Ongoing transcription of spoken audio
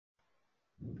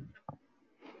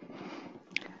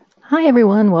Hi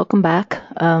everyone, welcome back.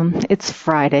 It's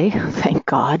Friday, thank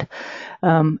God.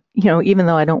 Even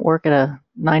though I don't work at a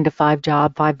 9 to 5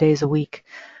 job 5 days a week,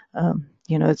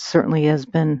 it certainly has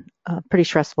been a pretty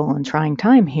stressful and trying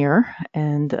time here.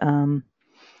 And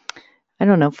I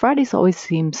don't know, Fridays always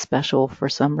seem special for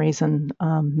some reason,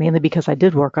 mainly because I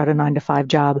did work at a 9 to 5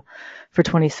 job for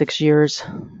 26 years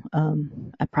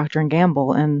at Procter and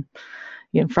Gamble, and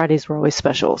Fridays were always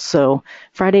special. So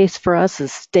Fridays for us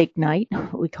is steak night,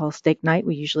 what we call steak night.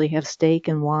 We usually have steak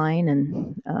and wine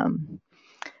and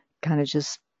kind of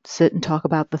just sit and talk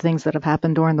about the things that have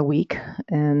happened during the week.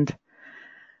 And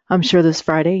I'm sure this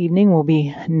Friday evening will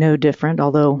be no different,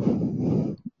 although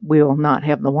we will not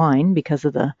have the wine because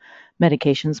of the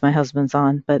medications my husband's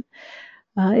on. But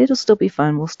it'll still be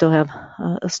fun. We'll still have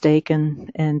a steak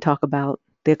and talk about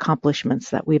the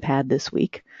accomplishments that we've had this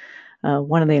week.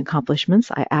 One of the accomplishments,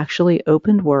 I actually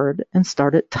opened Word and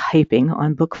started typing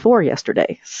on book 4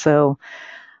 yesterday. So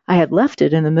I had left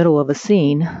it in the middle of a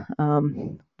scene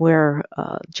where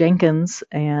Jenkins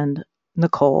and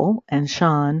Nicole and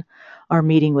Sean are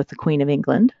meeting with the Queen of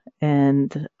England.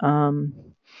 And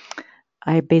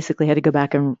I basically had to go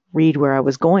back and read where I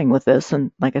was going with this.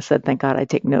 And like I said, thank God I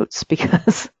take notes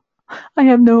because I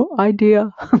have no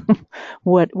idea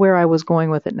where I was going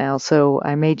with it now. So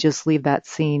I may just leave that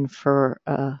scene for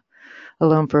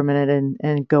alone for a minute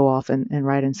and go off and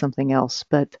write in something else.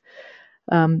 But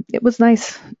it was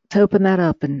nice to open that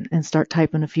up and start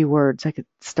typing a few words. I could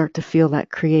start to feel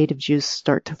that creative juice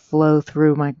start to flow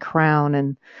through my crown,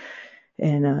 and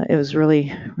it was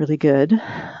really, really good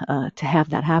to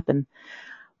have that happen.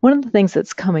 One of the things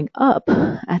that's coming up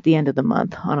at the end of the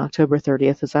month on October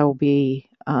 30th is I will be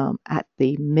at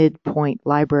the Midpoint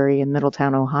Library in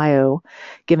Middletown, Ohio,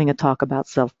 giving a talk about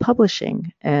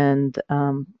self-publishing and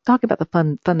talking about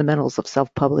the fundamentals of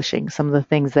self-publishing, some of the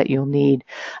things that you'll need.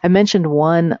 I mentioned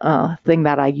one thing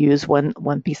that I use,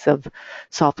 one piece of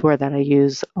software that I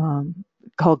use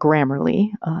called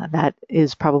Grammarly. That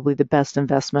is probably the best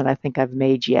investment I think I've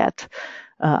made yet.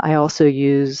 I also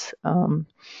use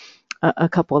a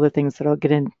couple other things that I'll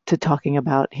get into talking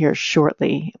about here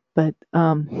shortly. But,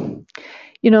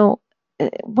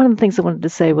 one of the things I wanted to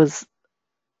say was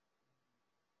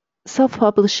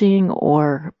self-publishing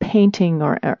or painting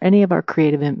or any of our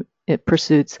creative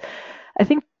pursuits. I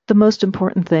think the most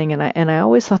important thing, and I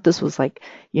always thought this was like,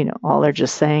 all are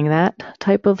just saying that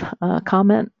type of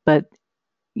comment, but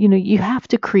you have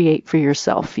to create for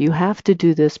yourself. You have to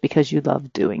do this because you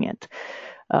love doing it.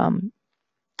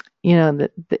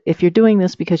 If you're doing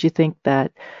this because you think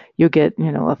that you'll get,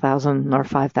 1,000 or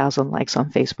 5,000 likes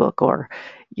on Facebook, or,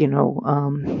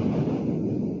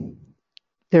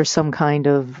 there's some kind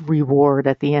of reward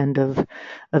at the end of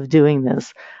doing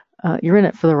this, you're in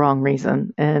it for the wrong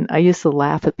reason. And I used to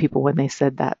laugh at people when they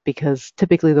said that, because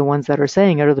typically the ones that are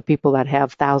saying it are the people that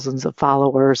have thousands of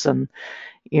followers and,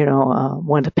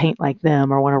 want to paint like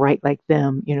them or want to write like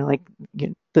them,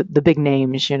 the big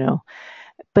names.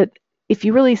 But if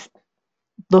you really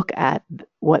look at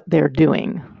what they're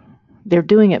doing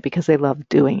it because they love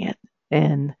doing it.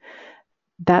 And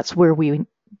that's where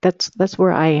that's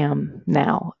where I am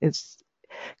now. It's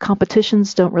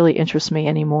competitions don't really interest me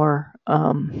anymore.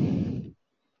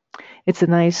 It's a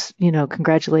nice,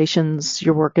 congratulations,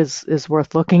 your work is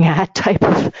worth looking at type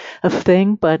of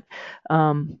thing. But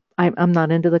I'm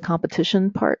not into the competition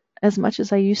part as much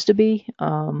as I used to be.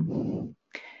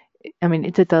 I mean,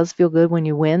 it does feel good when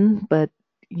you win, but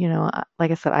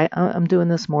like I said, I'm doing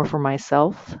this more for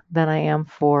myself than I am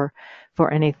for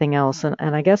anything else.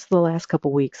 And I guess the last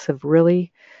couple weeks have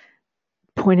really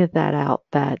pointed that out,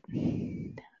 that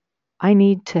I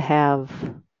need to have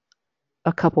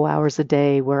a couple hours a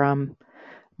day where I'm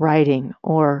writing,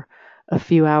 or a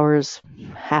few hours,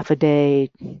 half a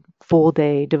day, full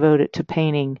day devoted to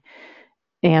painting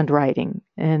and writing.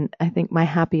 And I think my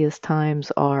happiest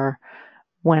times are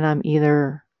when I'm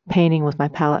either painting with my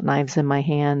palette knives in my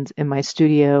hands in my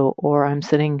studio, or I'm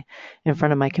sitting in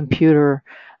front of my computer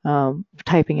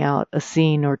typing out a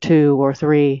scene or two or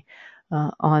three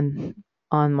on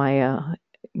my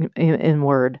in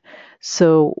Word.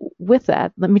 So with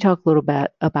that, let me talk a little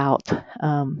bit about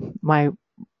my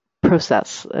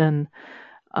process, and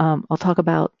I'll talk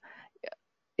about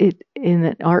it in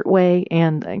an art way,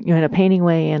 and in a painting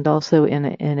way, and also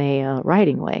in a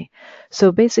writing way.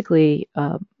 So basically,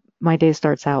 my day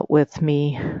starts out with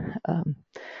me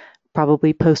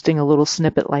probably posting a little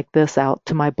snippet like this out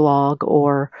to my blog,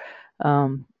 or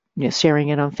sharing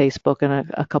it on Facebook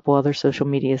and a couple other social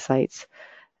media sites,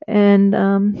 and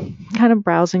kind of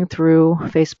browsing through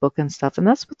Facebook and stuff. And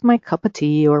that's with my cup of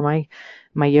tea or my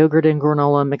my yogurt and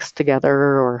granola mixed together,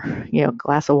 or a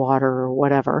glass of water or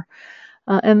whatever.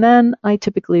 And then I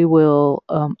typically will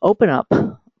open up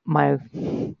my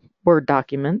Word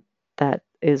document that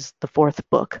is the fourth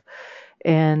book,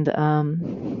 and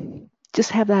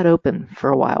just have that open for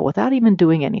a while without even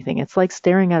doing anything. It's like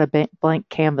staring at a blank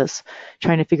canvas,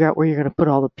 trying to figure out where you're going to put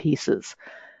all the pieces.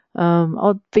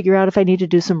 I'll figure out if I need to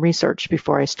do some research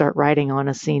before I start writing on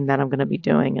a scene that I'm going to be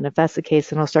doing. And if that's the case,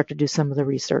 then I'll start to do some of the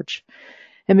research.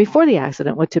 And before the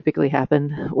accident, what typically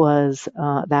happened was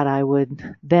that I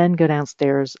would then go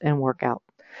downstairs and work out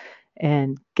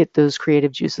and get those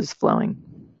creative juices flowing.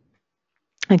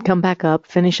 I'd come back up,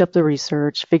 finish up the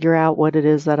research, figure out what it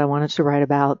is that I wanted to write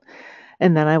about,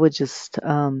 and then I would just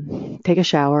take a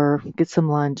shower, get some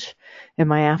lunch, and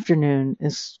my afternoon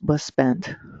was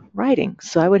spent writing.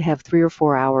 So I would have 3 or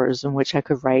 4 hours in which I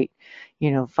could write,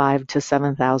 5,000 to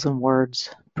 7,000 words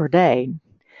per day.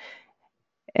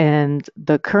 And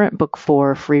the current book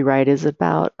for Free Write is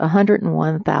about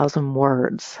 101,000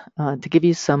 words. To give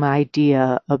you some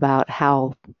idea about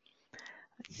how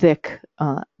thick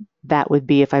that would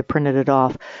be if I printed it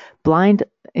off, Blind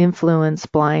Influence,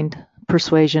 Blind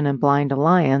Persuasion, and Blind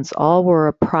Alliance all were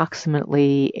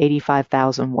approximately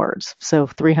 85,000 words, so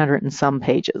 300 and some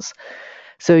pages.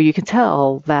 So you can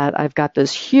tell that I've got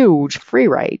this huge free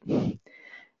write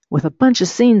with a bunch of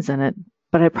scenes in it,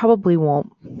 but I probably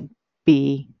won't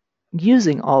be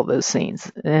using all those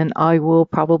scenes, and I will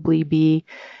probably be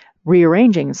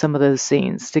rearranging some of those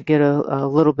scenes to get a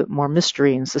little bit more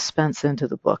mystery and suspense into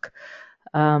the book.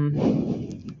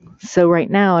 So right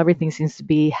now, everything seems to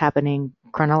be happening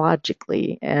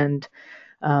chronologically, and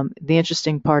the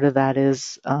interesting part of that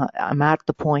is I'm at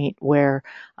the point where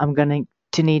I'm going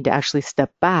to need to actually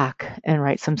step back and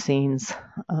write some scenes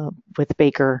with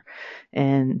Baker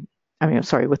and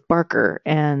with Barker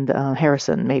and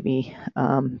Harrison. Maybe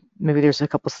there's a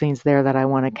couple scenes there that I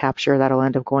want to capture that'll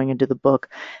end up going into the book,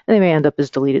 and they may end up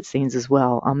as deleted scenes as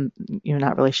well. I'm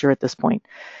not really sure at this point.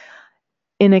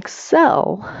 In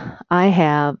Excel, I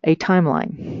have a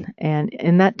timeline, and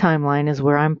in that timeline is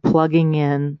where I'm plugging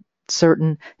in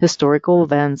certain historical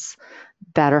events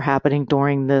that are happening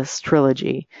during this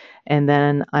trilogy, and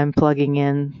then I'm plugging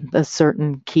in the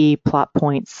certain key plot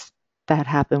points that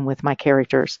happen with my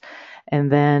characters,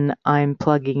 and then I'm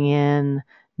plugging in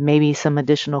maybe some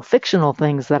additional fictional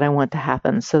things that I want to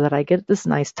happen, so that I get this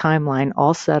nice timeline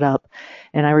all set up,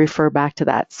 and I refer back to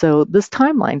that. So this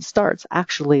timeline starts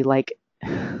actually like,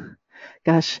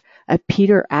 at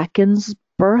Peter Atkins'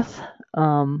 birth,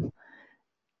 and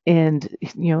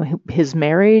his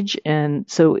marriage, and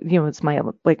so it's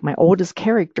my oldest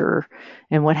character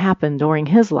and what happened during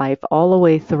his life all the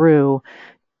way through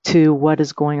to what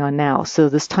is going on now. So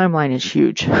this timeline is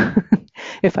huge.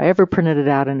 If I ever printed it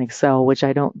out in Excel, which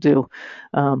I don't do,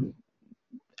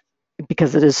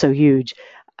 because it is so huge,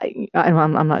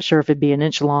 I'm not sure if it'd be an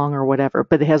inch long or whatever,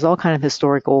 but it has all kind of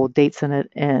historical dates in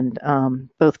it, and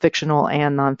both fictional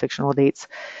and non-fictional dates.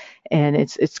 And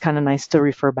it's kind of nice to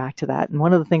refer back to that. And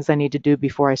one of the things I need to do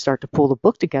before I start to pull the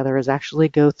book together is actually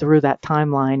go through that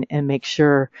timeline and make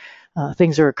sure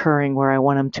things are occurring where I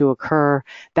want them to occur.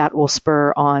 That will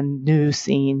spur on new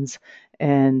scenes,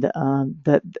 and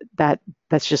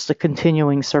that's just a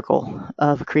continuing circle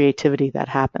of creativity that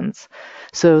happens.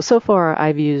 So far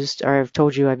I've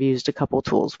told you I've used a couple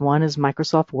tools. One is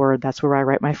Microsoft Word. That's where I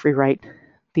write my free write.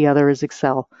 The other is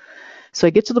Excel. So I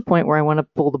get to the point where I want to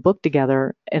pull the book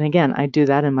together, and again, I do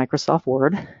that in Microsoft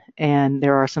Word, and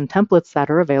there are some templates that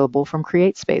are available from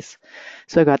CreateSpace.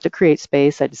 So I got to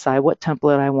CreateSpace, I decide what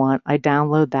template I want, I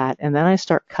download that, and then I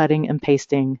start cutting and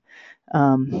pasting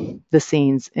the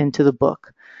scenes into the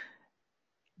book.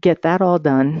 Get that all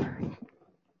done,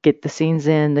 get the scenes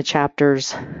in, the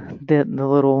chapters, the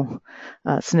little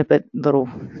snippet, little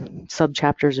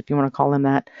sub-chapters, if you want to call them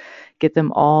that, get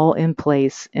them all in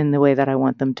place in the way that I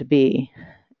want them to be.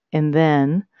 And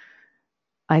then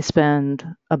I spend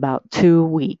about 2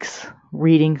 weeks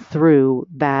reading through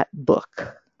that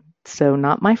book. So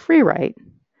not my free write,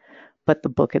 but the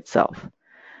book itself.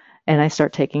 And I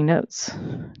start taking notes.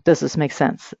 Does this make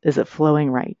sense? Is it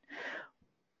flowing right?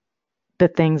 The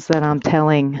things that I'm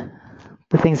telling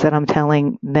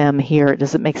them here,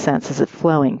 does it make sense? Is it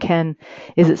flowing?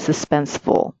 Is it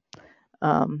suspenseful?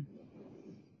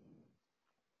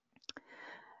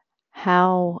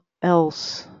 How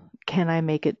else can I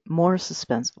make it more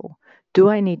suspenseful? Do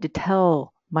I need to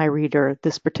tell my reader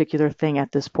this particular thing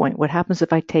at this point? What happens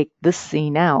if I take this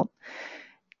scene out?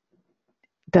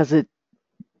 Does it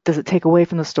take away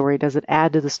from the story? Does it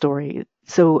add to the story?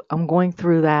 So I'm going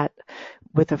through that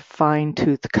with a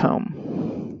fine-tooth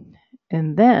comb.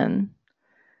 And then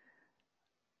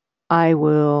I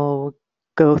will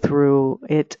go through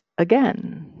it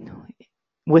again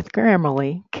with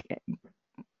Grammarly,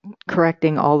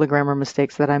 correcting all the grammar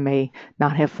mistakes that I may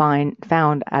not have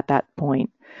found at that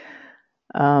point.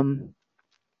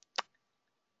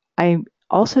 I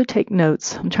also take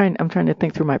notes. I'm trying to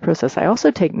think through my process. I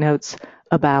also take notes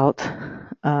about,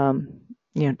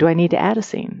 do I need to add a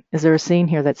scene? Is there a scene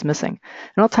here that's missing?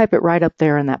 And I'll type it right up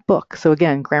there in that book. So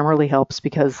again, Grammarly helps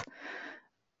because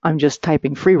I'm just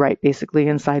typing free write basically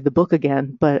inside the book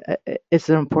again, but it's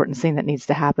an important scene that needs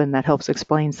to happen that helps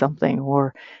explain something,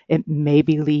 or it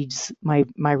maybe leads my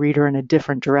reader in a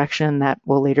different direction that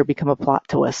will later become a plot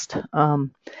twist.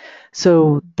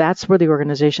 So that's where the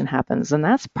organization happens. And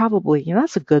that's probably,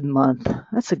 that's a good month.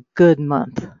 That's a good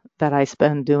month that I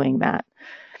spend doing that.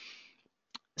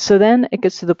 So then it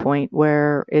gets to the point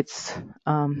where it's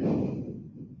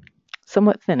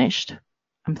somewhat finished.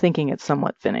 I'm thinking it's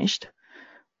somewhat finished.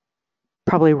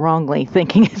 Probably wrongly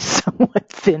thinking it's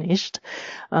somewhat finished.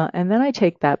 And then I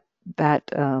take that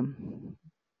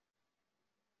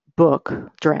book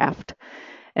draft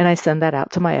and I send that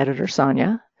out to my editor,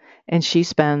 Sonia, and she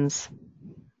spends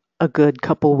a good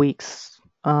couple weeks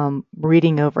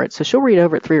reading over it. So she'll read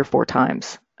over it 3 or 4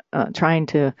 times, trying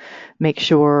to make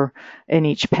sure in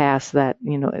each pass that,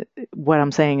 what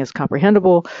I'm saying is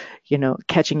comprehensible,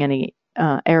 catching any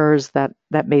errors that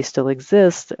may still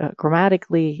exist,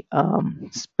 grammatically,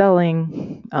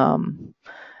 spelling,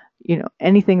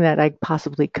 anything that I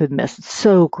possibly could miss. It's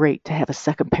so great to have a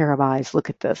second pair of eyes look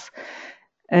at this.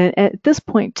 And at this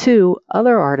point, too,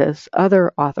 other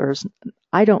authors,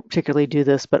 I don't particularly do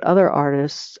this, but other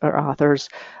artists or authors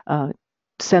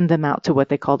send them out to what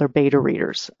they call their beta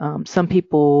readers. Some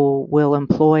people will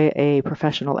employ a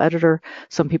professional editor.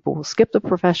 Some people will skip the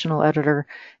professional editor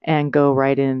and go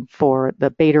right in for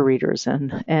the beta readers.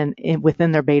 And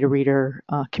within their beta reader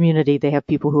community, they have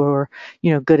people who are,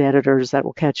 good editors that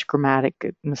will catch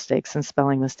grammatic mistakes and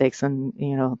spelling mistakes and,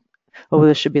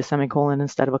 this should be a semicolon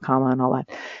instead of a comma and all that.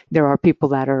 There are people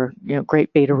that are,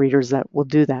 great beta readers that will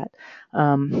do that.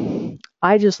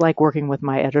 I just like working with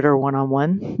my editor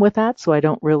one-on-one with that, so I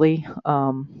don't really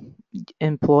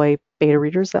employ beta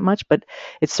readers that much, but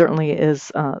it certainly is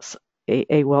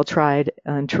a well-tried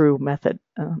and true method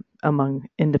among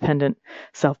independent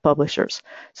self-publishers.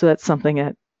 So that's something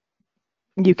that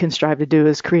you can strive to do,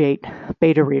 is create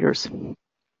beta readers.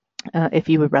 If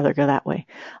you would rather go that way.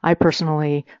 I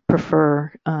personally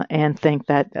prefer and think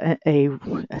that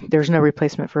there's no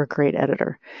replacement for a great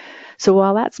editor. So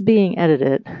while that's being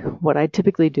edited, what I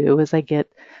typically do is I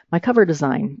get my cover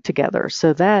design together.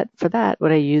 So for that,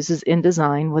 what I use is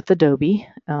InDesign with Adobe.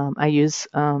 I use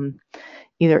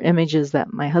either images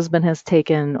that my husband has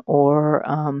taken, or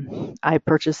I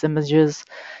purchase images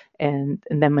and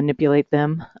then manipulate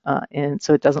them, and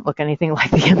so it doesn't look anything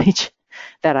like the image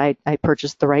that I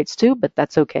purchased the rights to, but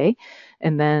that's okay.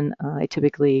 And then I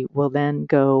typically will then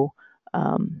go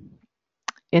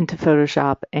into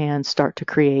Photoshop and start to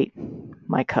create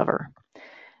my cover.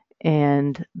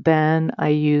 And then I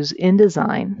use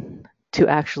InDesign to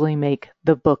actually make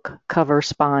the book cover,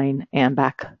 spine, and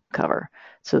back cover.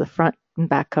 So the front and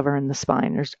back cover and the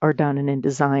spine are done in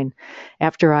InDesign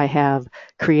after I have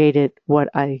created what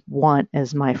I want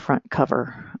as my front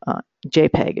cover,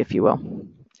 JPEG, if you will,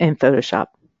 in Photoshop.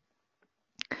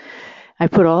 I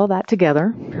put all that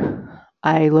together.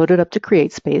 I load it up to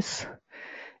CreateSpace,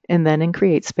 and then in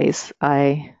CreateSpace,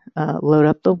 I load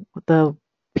up the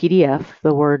PDF,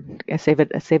 the Word. I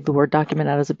save the Word document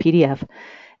out as a PDF,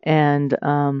 and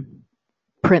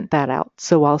print that out.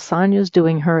 So while Sonia's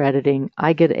doing her editing,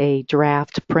 I get a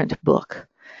draft print book.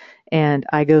 And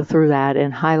I go through that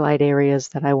and highlight areas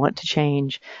that I want to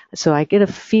change. So I get a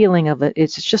feeling of it.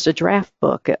 It's just a draft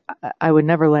book. I would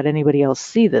never let anybody else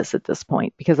see this at this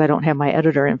point because I don't have my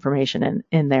editor information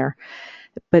in there.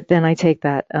 But then I take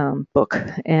that book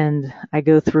and I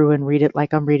go through and read it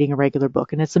like I'm reading a regular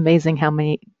book. And it's amazing how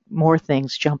many more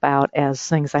things jump out as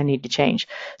things I need to change.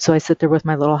 So I sit there with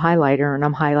my little highlighter and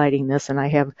I'm highlighting this, and I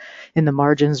have in the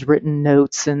margins written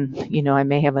notes, and, I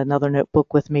may have another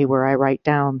notebook with me where I write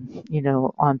down,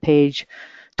 on page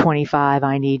 25,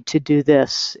 I need to do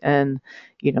this. And,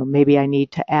 maybe I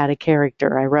need to add a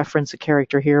character. I reference a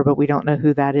character here, but we don't know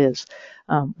who that is.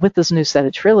 With this new set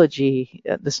of trilogy,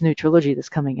 this new trilogy that's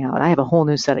coming out, I have a whole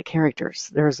new set of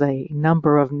characters. There's a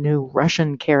number of new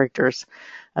Russian characters,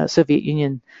 Soviet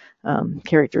Union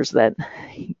characters that,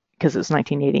 because it's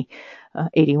 1980,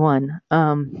 81.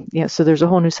 So there's a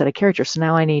whole new set of characters. So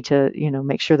now I need to,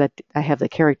 make sure that I have the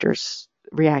characters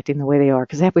reacting the way they are,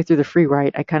 because halfway through the free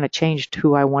write, I kind of changed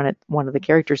who I wanted one of the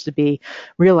characters to be,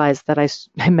 realized that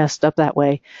I messed up that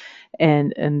way,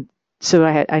 and So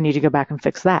I need to go back and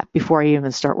fix that before I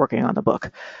even start working on the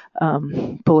book,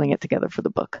 pulling it together for the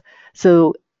book.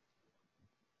 So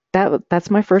that's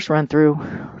my first run through.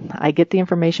 I get the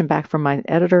information back from my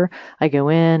editor. I go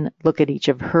in, look at each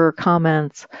of her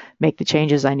comments, make the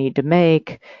changes I need to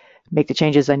make the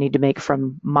changes I need to make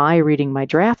from my reading my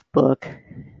draft book,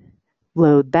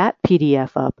 load that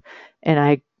PDF up, and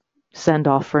I send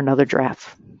off for another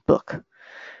draft book.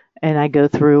 And I go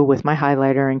through with my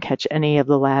highlighter and catch any of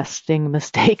the last few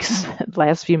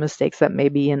mistakes that may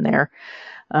be in there.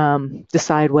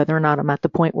 Decide whether or not I'm at the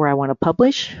point where I want to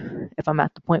publish. If I'm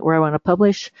at the point where I want to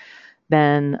publish,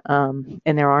 then, and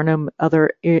there are no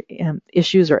other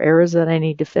issues or errors that I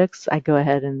need to fix, I go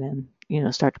ahead and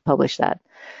then, start to publish that.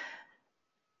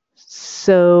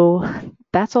 So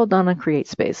that's all done on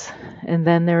CreateSpace. And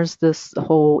then there's this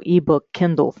whole ebook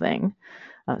Kindle thing.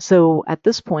 So at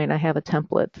this point, I have a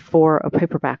template for a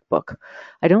paperback book.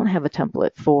 I don't have a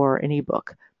template for an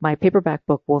ebook. My paperback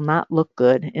book will not look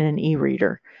good in an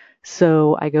e-reader.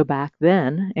 So I go back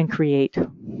then and create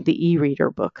the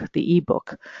e-reader book, the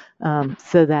ebook,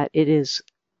 so that it is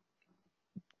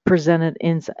presented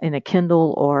in a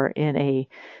Kindle or in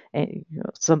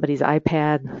somebody's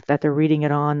iPad that they're reading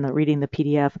it on, reading the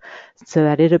PDF, so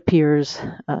that it appears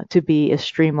to be as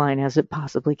streamlined as it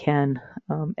possibly can,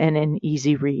 and an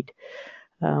easy read.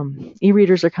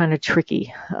 E-readers are kind of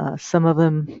tricky. Some of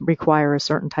them require a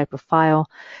certain type of file.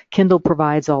 Kindle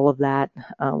provides all of that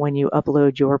when you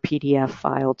upload your PDF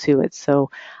file to it. So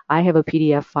I have a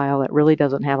PDF file that really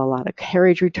doesn't have a lot of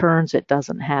carriage returns. It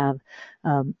doesn't have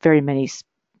very many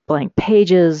blank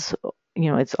pages.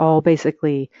 It's all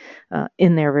basically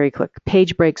in there very quick.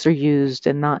 Page breaks are used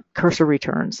and not cursor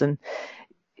returns, and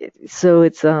so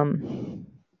it's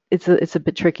a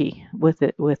bit tricky with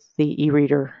the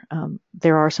e-reader.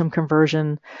 There are some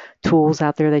conversion tools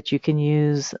out there that you can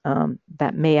use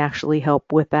that may actually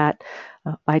help with that.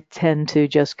 I tend to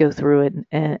just go through it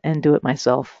and do it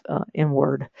myself in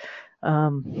Word.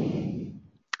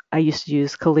 I used to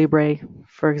use Calibra,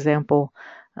 for example.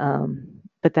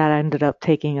 But that ended up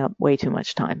taking up way too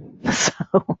much time.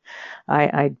 So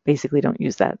I basically don't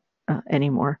use that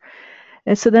anymore.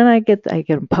 And so then I get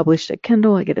them published at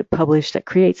Kindle, I get it published at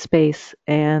CreateSpace,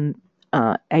 and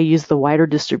I use the wider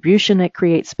distribution at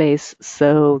CreateSpace.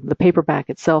 So the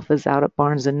paperback itself is out at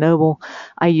Barnes & Noble.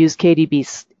 I use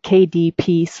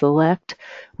KDP Select,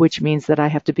 which means that I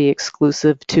have to be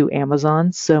exclusive to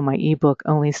Amazon. So my ebook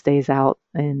only stays out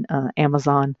in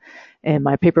Amazon, and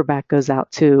my paperback goes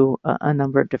out to a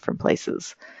number of different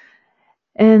places.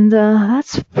 And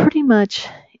that's pretty much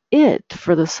it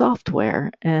for the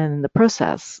software and the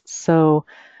process. So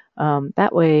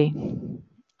that way,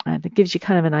 that gives you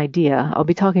kind of an idea. I'll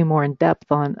be talking more in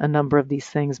depth on a number of these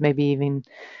things, maybe even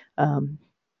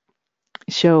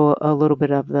show a little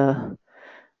bit of the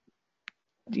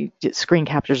screen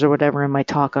captures or whatever in my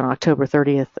talk on October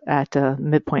 30th at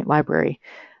Midpoint Library.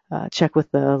 Check with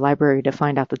the library to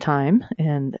find out the time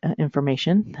and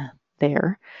information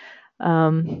there.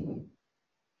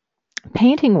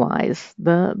 Painting wise,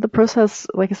 the process,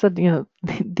 like I said,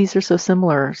 these are so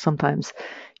similar sometimes.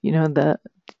 You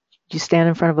stand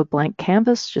in front of a blank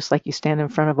canvas, just like you stand in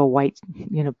front of a white,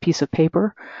 piece of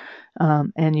paper,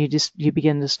 and you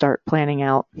begin to start planning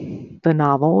out the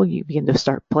novel. You begin to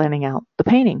start planning out the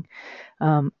painting.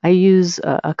 I use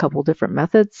a couple different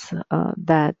methods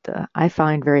that I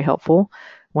find very helpful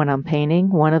when I'm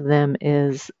painting. One of them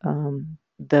is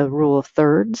the rule of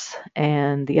thirds,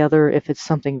 and the other, if it's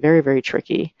something very, very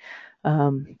tricky,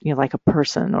 like a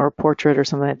person or a portrait or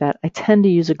something like that, I tend to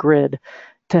use a grid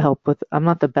to help with. I'm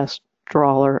not the best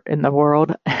drawer in the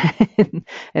world,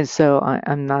 and so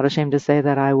I'm not ashamed to say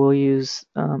that I will use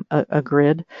a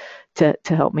grid to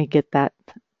help me get that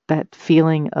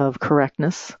feeling of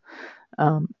correctness.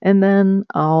 And then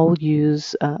I'll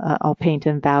paint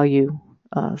in value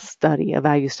study.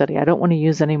 I don't want to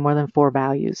use any more than 4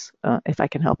 values if I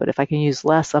can help it. If I can use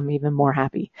less, I'm even more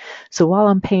happy. So while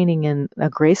I'm painting in a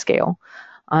grayscale,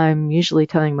 I'm usually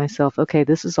telling myself, okay,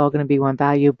 this is all going to be 1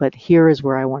 value, but here is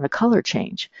where I want a color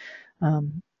change. A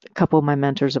couple of my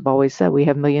mentors have always said we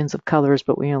have millions of colors,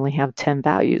 but we only have 10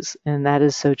 values. And that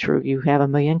is so true. You have a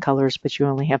million colors, but you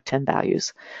only have 10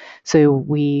 values. So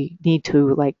we need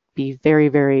to be very,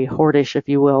 very hoardish, if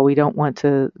you will. We don't want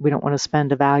to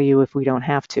spend a value if we don't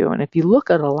have to. And if you look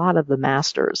at a lot of the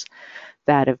masters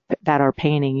that are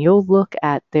painting, you'll look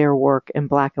at their work in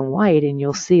black and white, and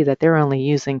you'll see that they're only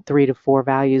using 3 to 4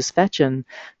 values. Fetchin,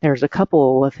 there's a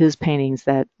couple of his paintings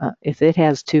that if it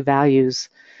has 2 values,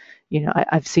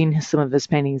 I've seen some of his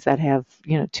paintings that have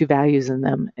 2 values in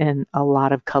them and a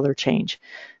lot of color change.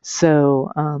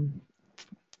 So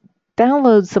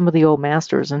download some of the old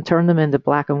masters and turn them into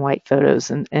black and white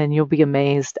photos, and you'll be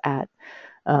amazed at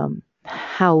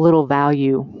how little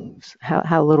values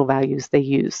they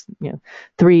use.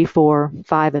 3, 4,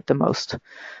 5 at the most,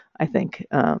 I think,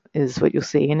 is what you'll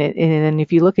see. And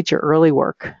if you look at your early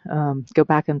work, go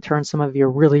back and turn some of your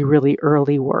really, really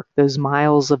early work, those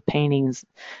miles of paintings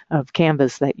of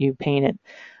canvas that you painted.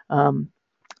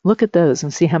 Look at those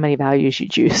and see how many values you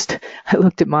used. I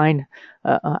looked at mine.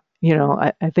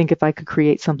 I think if I could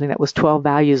create something that was 12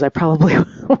 values, I probably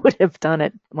would have done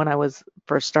it when I was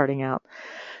first starting out.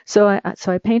 So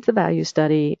I paint the value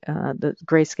study, the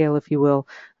grayscale, if you will,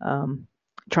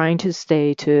 trying to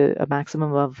stay to a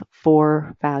maximum of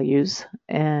 4 values.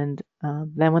 And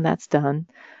then when that's done,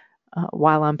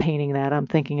 while I'm painting that, I'm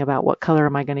thinking about what color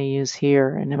am I going to use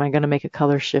here, and am I going to make a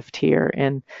color shift here,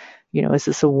 and is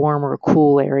this a warm or a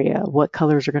cool area? What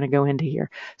colors are going to go into here?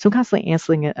 So I'm constantly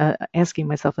asking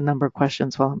myself a number of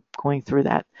questions while I'm going through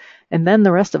that. And then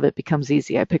the rest of it becomes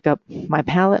easy. I pick up my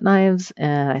palette knives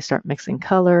and I start mixing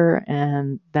color,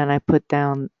 and then I put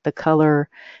down the color.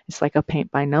 It's like a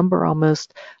paint by number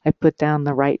almost. I put down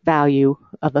the right value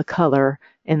of a color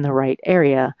in the right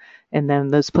area. And then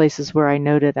those places where I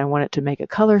noted I wanted to make a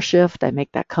color shift, I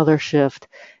make that color shift.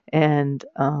 And,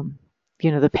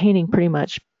 the painting pretty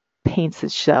much paints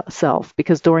itself,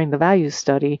 because during the values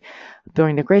study,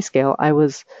 during the grayscale, I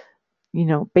was,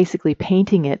 basically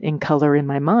painting it in color in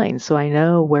my mind. So I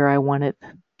know where I wanted,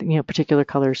 particular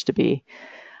colors to be.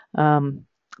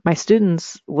 My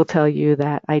students will tell you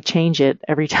that I change it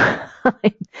every time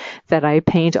that I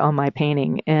paint on my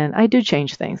painting. And I do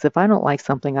change things. If I don't like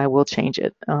something, I will change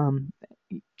it.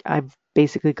 I've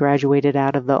basically graduated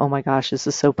out of the, oh my gosh, this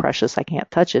is so precious, I can't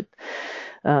touch it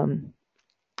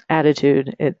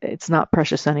attitude. It's not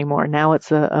precious anymore. Now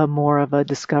it's a more of a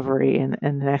discovery and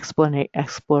an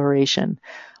exploration.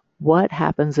 What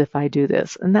happens if I do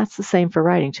this? And that's the same for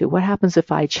writing too. What happens if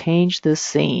I change this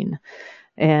scene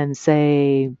and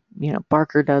say,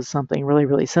 Barker does something really,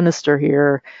 really sinister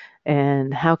here,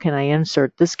 and how can I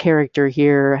insert this character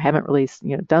here? I haven't really,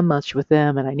 done much with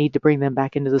them, and I need to bring them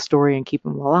back into the story and keep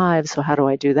them alive. So how do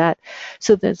I do that?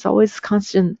 So there's always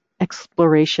constant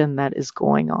exploration that is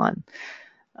going on.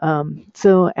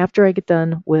 So after I get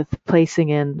done with placing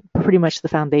in pretty much the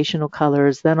foundational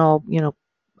colors, then I'll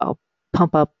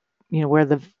pump up, where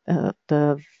the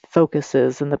focus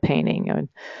is in the painting, and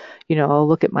I'll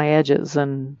look at my edges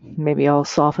and maybe I'll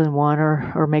soften one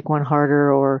or make one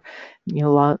harder, or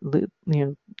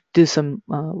do some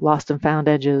lost and found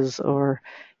edges, or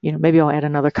maybe I'll add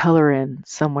another color in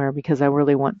somewhere because I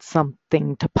really want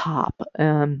something to pop.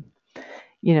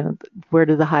 Where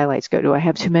do the highlights go? Do I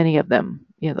have too many of them?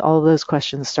 All of those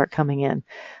questions start coming in.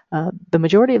 The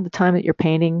majority of the time that you're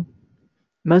painting,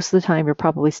 most of the time you're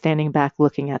probably standing back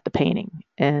looking at the painting,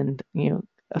 and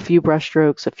a few brush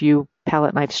strokes, a few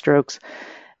palette knife strokes,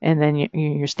 and then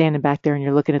you're standing back there and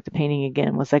you're looking at the painting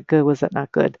again. Was that good? Was that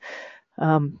not good?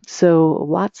 So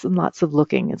lots and lots of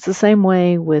looking. It's the same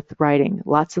way with writing.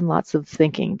 Lots and lots of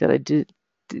thinking.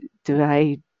 Do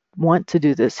I want to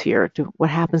do this here? What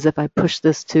happens if I push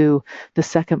this to the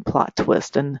second plot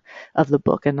twist of the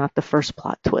book and not the first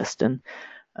plot twist? And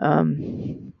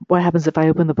what happens if I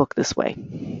open the book this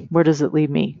way? Where does it lead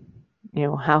me?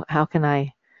 How can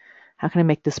I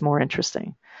make this more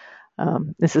interesting?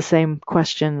 It's the same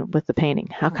question with the painting.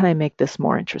 How can I make this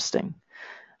more interesting?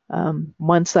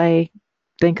 Once I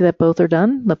think that both are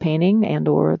done, the painting and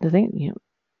or the thing,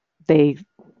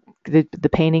 the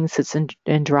painting sits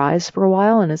and dries for a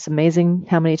while, and it's amazing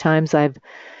how many times I've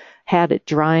had it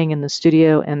drying in the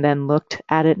studio and then looked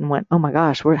at it and went, oh my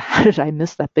gosh, how did I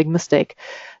miss that big mistake?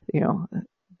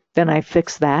 Then I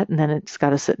fix that, and then it's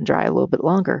got to sit and dry a little bit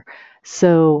longer.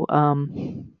 So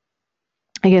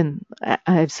again,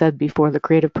 I've said before, the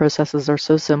creative processes are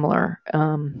so similar.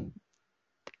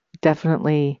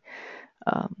 Definitely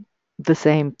the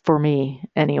same for me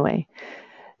anyway.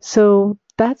 So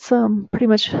that's pretty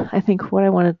much, I think, what I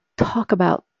want to talk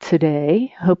about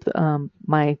today. Hope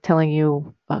my telling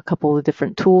you a couple of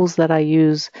different tools that I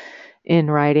use in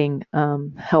writing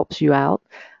helps you out.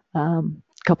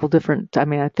 Couple different,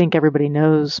 I think everybody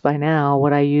knows by now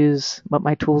what I use, what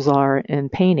my tools are in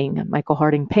painting. Michael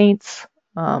Harding paints,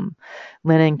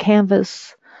 linen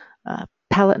canvas,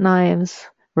 palette knives,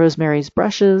 Rosemary's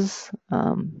brushes,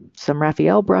 some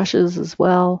Raphael brushes as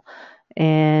well.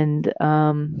 And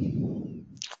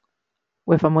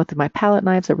if I'm with my palette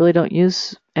knives, I really don't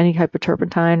use any type of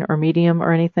turpentine or medium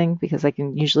or anything, because I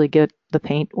can usually get the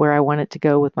paint where I want it to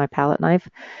go with my palette knife.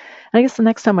 And I guess the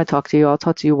next time I talk to you, I'll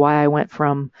talk to you why I went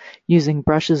from using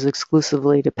brushes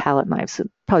exclusively to palette knives.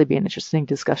 It'd probably be an interesting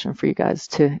discussion for you guys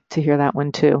to hear that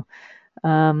one too.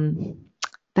 Um,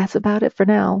 that's about it for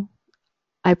now.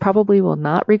 I probably will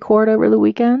not record over the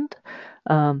weekend.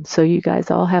 So you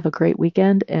guys all have a great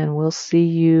weekend, and we'll see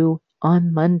you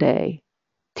on Monday.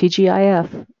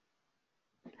 TGIF.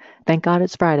 Thank God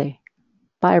it's Friday.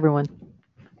 Bye, everyone.